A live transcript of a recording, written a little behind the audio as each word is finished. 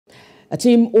A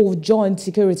team of joint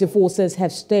security forces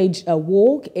have staged a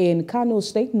walk in Kano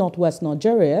State, northwest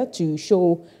Nigeria, to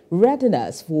show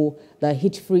readiness for the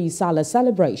hitch-free sallah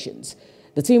celebrations.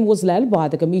 The team was led by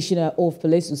the Commissioner of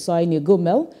Police, Usaini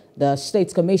Gumel. The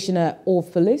State Commissioner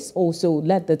of Police also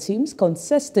led the teams,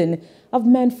 consisting of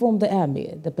men from the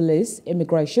Army, the Police,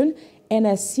 Immigration,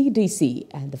 NSCDC,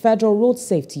 and the Federal Road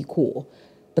Safety Corps.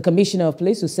 The Commissioner of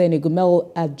Police, Usaini Gumel,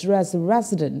 addressed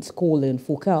residents calling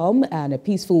for calm and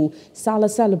peaceful sallah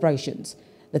celebrations.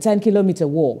 The 10-kilometer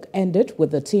walk ended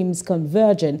with the teams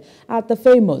converging at the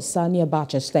famous Sani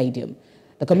Abacha Stadium.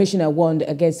 The Commissioner warned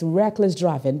against reckless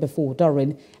driving before,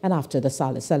 during, and after the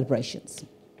sallah celebrations.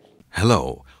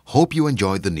 Hello, hope you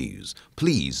enjoyed the news.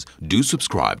 Please do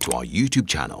subscribe to our YouTube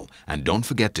channel and don't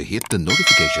forget to hit the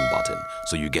notification button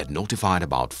so you get notified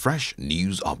about fresh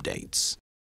news updates.